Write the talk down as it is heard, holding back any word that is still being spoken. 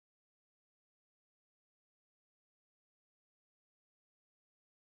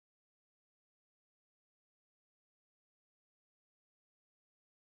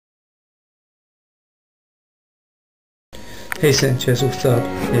Hey Sanchez, what's up?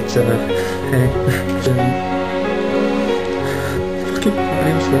 It's hey, fucking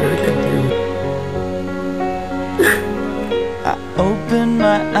I'm sorry, I can't do it. I open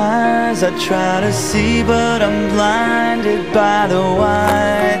my eyes, I try to see, but I'm blinded by the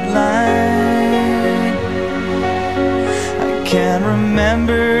white line. I can't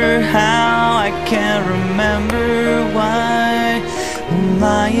remember how, I can't remember why I'm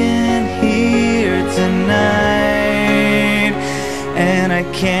lying here tonight, and I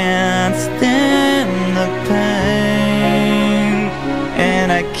can't stand the pain,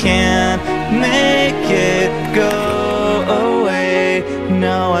 and I can't make it go away.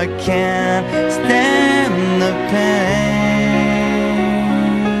 No, I can't stand the pain.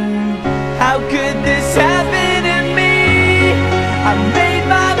 How could this happen?